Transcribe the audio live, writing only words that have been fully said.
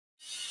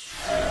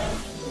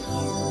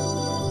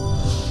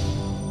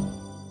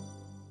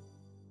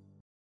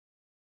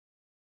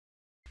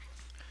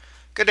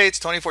Good day, it's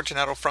Tony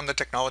Fortunato from the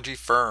technology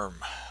firm.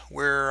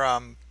 We're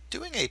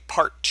doing a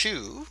part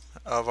 2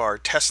 of our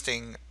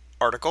testing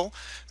article.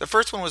 The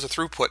first one was a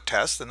throughput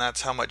test, and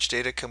that's how much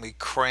data can we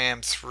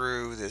cram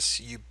through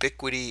this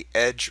Ubiquiti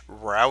edge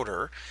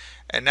router.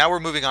 And now we're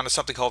moving on to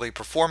something called a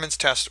performance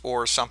test,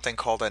 or something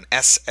called an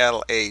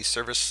SLA,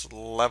 service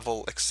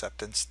level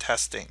acceptance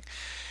testing.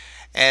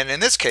 And in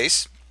this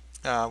case,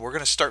 we're going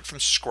to start from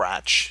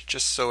scratch,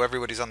 just so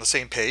everybody's on the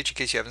same page in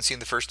case you haven't seen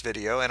the first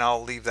video, and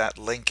I'll leave that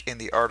link in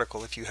the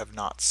article if you have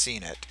not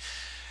seen it.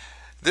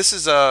 This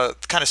is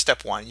kind of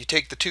step one. You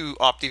take the two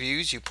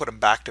Optiviews, you put them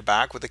back to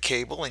back with a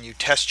cable, and you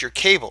test your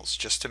cables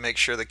just to make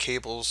sure the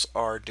cables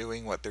are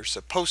doing what they're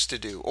supposed to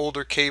do.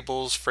 Older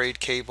cables,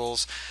 frayed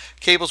cables,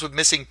 cables with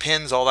missing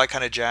pins, all that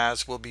kind of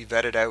jazz will be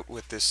vetted out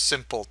with this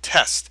simple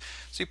test.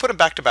 So you put them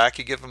back to back,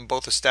 you give them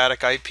both a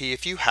static IP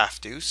if you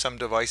have to. Some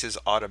devices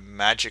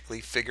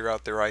automatically figure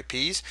out their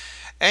IPs,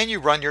 and you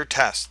run your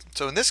test.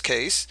 So in this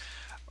case,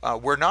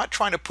 we're not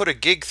trying to put a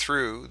gig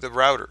through the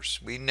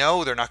routers. We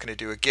know they're not going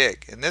to do a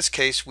gig. In this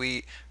case,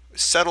 we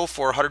settle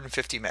for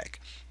 150 meg.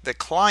 The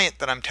client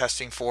that I'm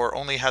testing for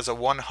only has a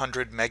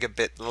 100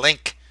 megabit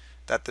link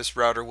that this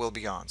router will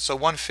be on. So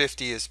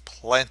 150 is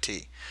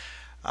plenty.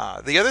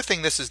 The other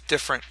thing this is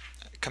different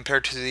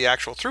compared to the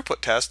actual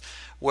throughput test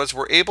was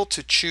we're able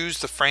to choose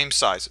the frame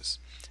sizes.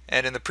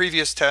 And in the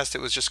previous test,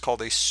 it was just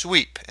called a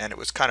sweep, and it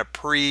was kind of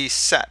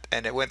preset,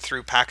 and it went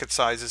through packet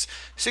sizes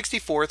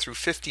 64 through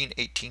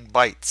 1518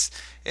 bytes.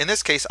 In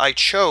this case, I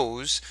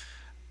chose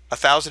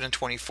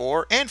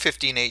 1024 and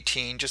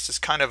 1518 just as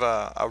kind of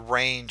a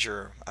range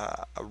or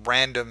a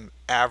random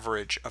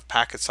average of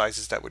packet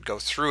sizes that would go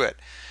through it.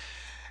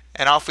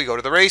 And off we go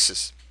to the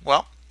races.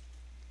 Well,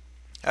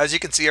 as you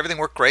can see, everything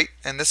worked great,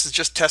 and this is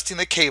just testing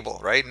the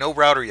cable, right? No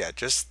router yet,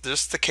 just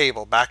the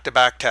cable,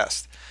 back-to-back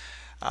test.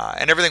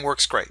 And everything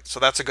works great, so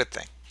that's a good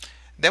thing.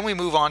 Then we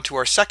move on to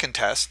our second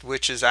test,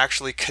 which is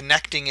actually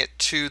connecting it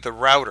to the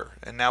router.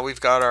 And now we've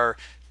got our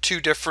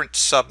two different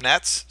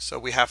subnets, so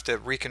we have to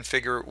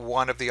reconfigure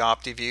one of the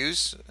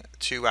Optiviews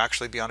to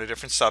actually be on a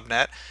different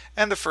subnet,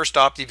 and the first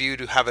Optiview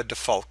to have a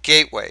default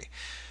gateway.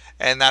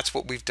 And that's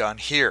what we've done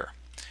here.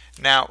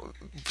 Now,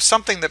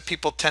 something that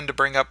people tend to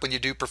bring up when you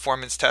do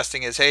performance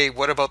testing is, hey,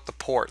 what about the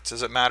ports?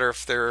 Does it matter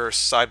if they're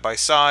side by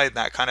side,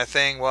 that kind of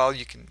thing? Well,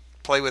 you can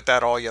play with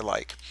that all you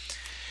like.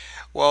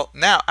 Well,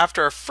 now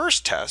after our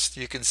first test,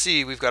 you can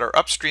see we've got our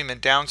upstream and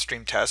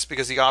downstream tests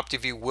because the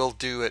Optiview will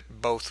do it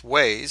both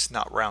ways,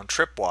 not round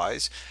trip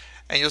wise.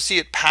 And you'll see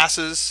it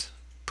passes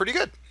pretty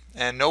good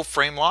and no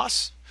frame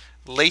loss.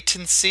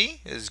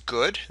 Latency is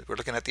good. We're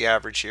looking at the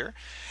average here.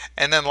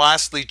 And then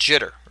lastly,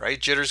 jitter, right?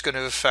 Jitter is going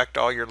to affect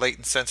all your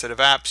latent sensitive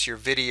apps, your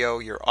video,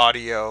 your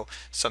audio,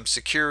 some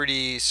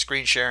security,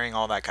 screen sharing,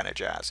 all that kind of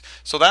jazz.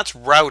 So that's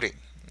routing.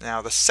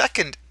 Now the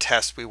second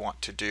test we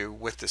want to do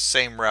with the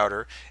same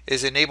router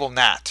is enable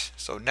NAT,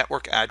 so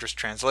network address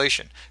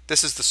translation.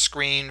 This is the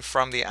screen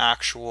from the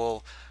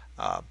actual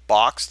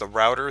box, the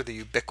router,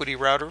 the Ubiquiti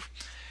router.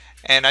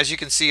 And as you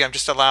can see, I'm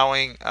just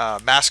allowing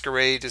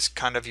masquerade is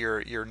kind of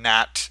your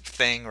NAT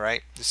thing,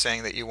 right? Just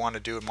saying that you want to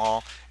do them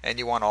all and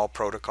you want all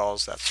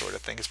protocols, that sort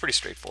of thing. It's pretty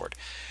straightforward.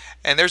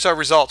 And there's our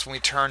results when we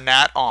turn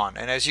NAT on.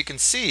 And as you can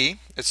see,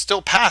 it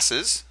still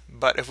passes,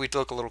 but if we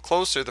look a little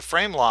closer, the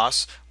frame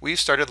loss, we've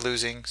started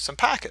losing some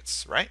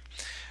packets, right?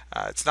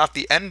 It's not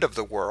the end of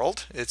the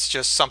world, it's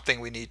just something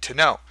we need to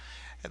know.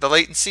 The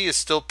latency is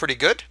still pretty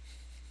good,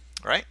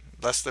 right?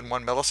 Less than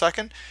 1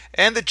 millisecond.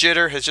 And the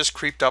jitter has just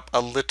creeped up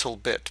a little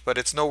bit, but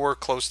it's nowhere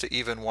close to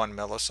even 1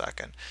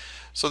 millisecond.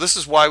 So this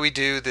is why we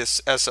do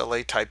this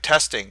SLA type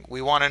testing.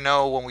 We want to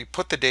know when we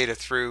put the data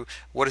through,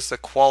 what is the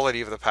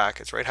quality of the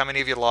packets, right? How many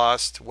have you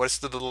lost? What's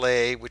the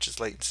delay, which is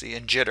latency,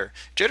 and jitter.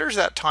 Jitter is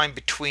that time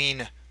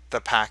between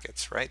the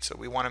packets, right? So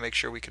we want to make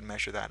sure we can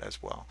measure that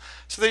as well.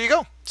 So there you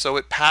go. So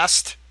it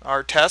passed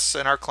our tests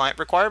and our client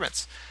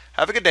requirements.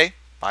 Have a good day.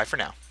 Bye for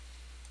now.